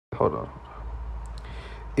hold on.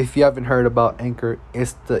 If you haven't heard about Anchor,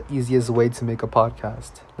 it's the easiest way to make a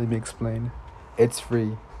podcast. Let me explain. It's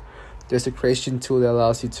free. There's a creation tool that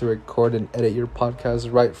allows you to record and edit your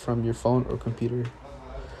podcast right from your phone or computer.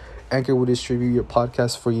 Anchor will distribute your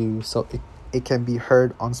podcast for you so it can be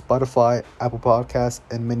heard on Spotify, Apple Podcasts,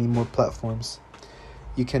 and many more platforms.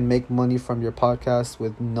 You can make money from your podcast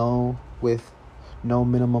with no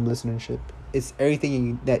minimum listenership. It's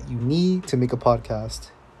everything that you need to make a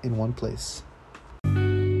podcast in one place.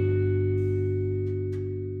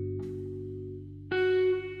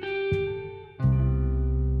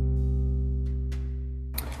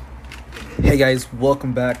 Hey guys,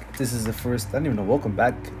 welcome back. This is the first, I don't even know, welcome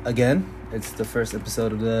back again. It's the first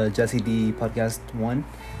episode of the JesseDPodcast 1.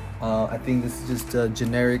 I think this is just a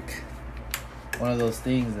generic, one of those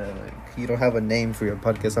things that like you don't have a name for your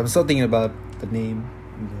podcast. I'm still thinking about the name,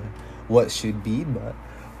 what should be, but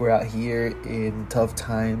we're out here in tough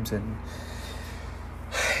times and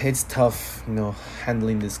it's tough,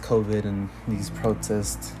 handling this COVID and these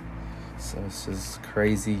protests. So it's just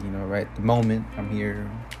crazy, right at the moment I'm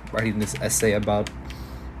here writing this essay about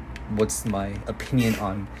what's my opinion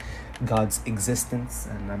on God's existence,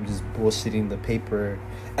 and I'm just bullshitting the paper,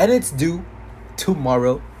 and it's due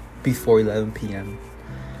tomorrow before 11 p.m.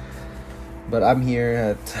 But I'm here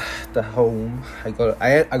at the home. I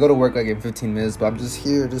go to work like in 15 minutes, but I'm just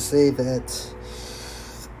here to say that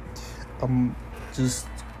I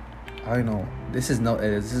don't know. This is no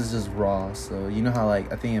edits. This is just raw. So you know how I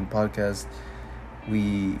think in podcasts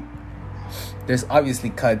there's obviously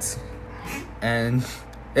cuts, and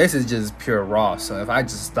this is just pure raw. So if I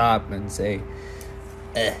just stop and say,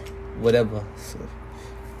 whatever. So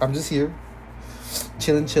I'm just here,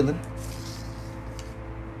 chilling.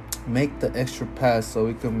 Make the extra pass so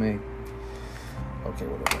we can make. Okay,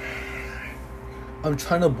 whatever. I'm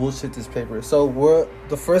trying to bullshit this paper. So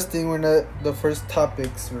the first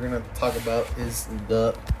topics we're gonna talk about is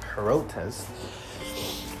the protest.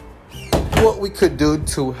 What we could do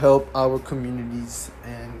to help our communities,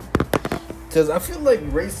 and because I feel like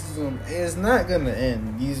racism is not gonna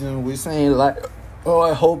end. We're saying like, oh,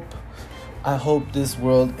 I hope this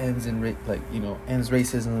world ends ends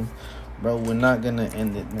racism, bro. We're not gonna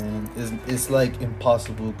end it, man. It's like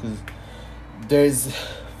impossible because there's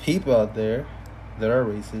people out there that are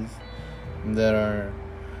racist, that are,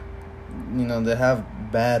 that have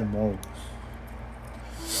bad morals.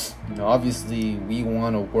 Obviously, we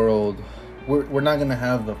want a world. We're not gonna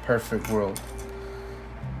have the perfect world.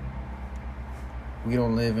 We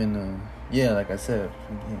don't live in like I said,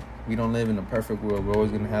 we don't live in a perfect world. We're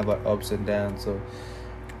always gonna have our ups and downs. So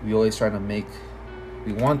we always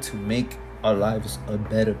we want to make our lives a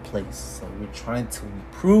better place. So we're trying to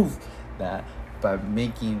improve that by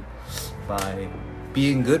being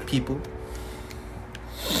good people.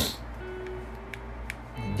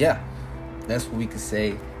 Yeah, that's what we could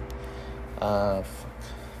say.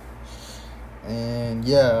 And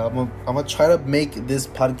yeah, I'm gonna try to make this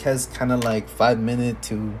podcast kind of like 5 minute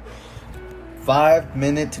to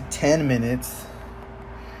 10 minutes.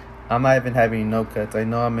 I'm not even having no cuts. I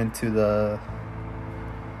know I'm into the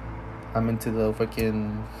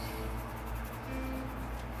fucking,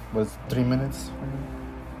 what's 3 minutes?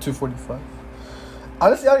 2:45.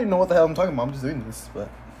 Honestly, I don't even know what the hell I'm talking about. I'm just doing this,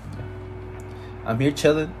 but I'm here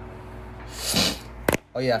chilling.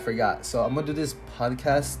 Oh yeah, I forgot. So I'm gonna do this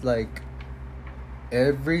podcast like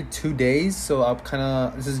every 2 days. So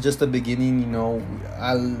this is just the beginning.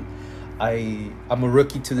 I'm a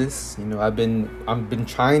rookie to this. I've been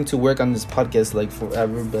trying to work on this podcast like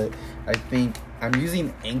forever, but I think I'm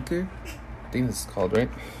using Anchor. I think this is called, right?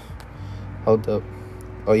 Hold up.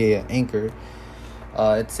 Oh yeah, Anchor.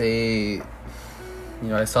 It's a,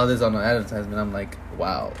 I saw this on an advertisement. I'm like,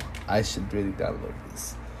 wow, I should really download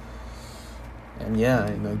this. And yeah,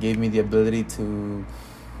 it gave me the ability to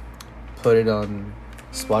put it on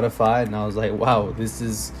Spotify, and I was like, wow, this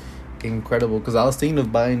is incredible. Because I was thinking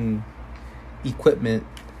of buying equipment,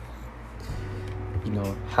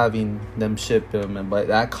 having them ship them, but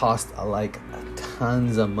that cost like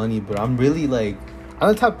tons of money. But I'm really I'm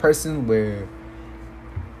the type of person where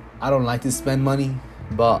I don't like to spend money,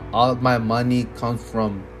 but all my money comes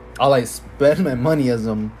from, I spend my money as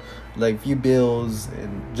few bills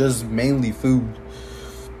and just mainly food.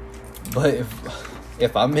 But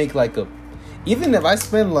if I make even if I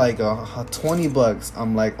spend $20,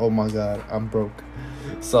 I'm like, oh my god, I'm broke.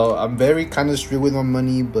 So I'm very kind of strict with my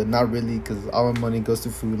money, but not really, because all my money goes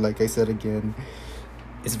to food. Like I said again,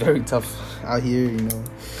 it's very tough out here,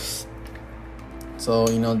 So,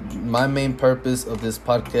 my main purpose of this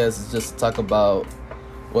podcast is just to talk about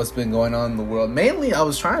what's been going on in the world. Mainly, I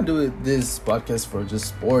was trying to do this podcast for just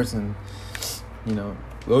sports, and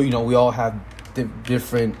we all have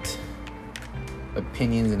different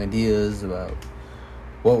opinions and ideas about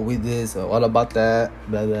what we did. So all about that.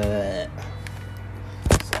 Blah, blah, blah.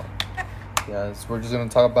 So so we're just gonna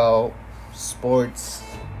talk about sports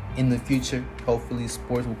in the future. Hopefully,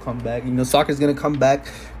 sports will come back. Soccer's gonna come back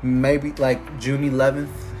maybe like June 11th,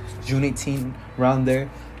 June 18th, around there.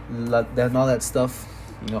 And all that stuff.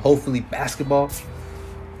 Hopefully basketball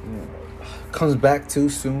comes back too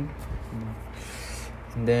soon.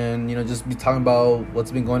 And then, just be talking about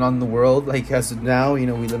what's been going on in the world. Like, as of now, we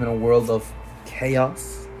live in a world of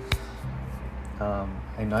chaos. I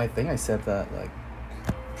think I said that, like,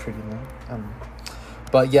 pretty loud.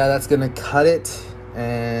 But, yeah, that's going to cut it.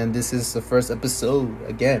 And this is the first episode.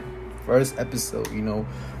 Again, first episode.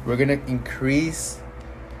 We're going to increase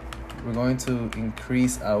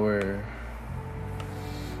our...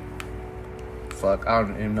 Fuck, I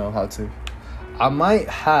don't even know how to. I might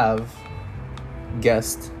have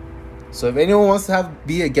guest. So if anyone wants to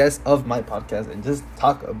be a guest of my podcast and just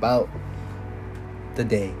talk about the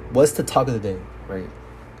day. What's the talk of the day, right?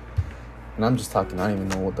 And I'm just talking. I don't even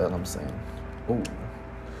know what the hell I'm saying. Ooh.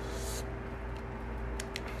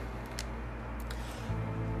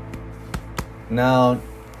 Now,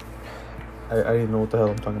 I didn't know what the hell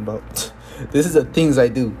I'm talking about. This is the things I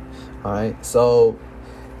do. Alright, so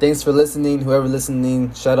thanks for listening. Whoever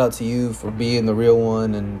listening, shout out to you for being the real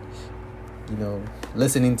one and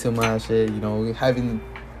listening to my shit, having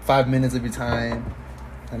 5 minutes of your time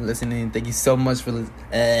and listening. Thank you so much for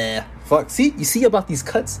listening. You see about these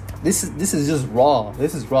cuts? This is just raw.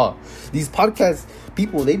 This is raw. These podcast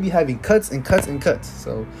people, they be having cuts and cuts and cuts.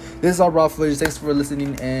 So this is all raw footage. Thanks for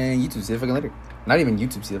listening, and YouTube, see you fucking later. Not even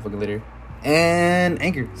YouTube, see you fucking later. And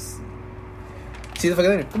Anchor. See you fucking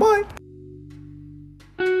later. Goodbye.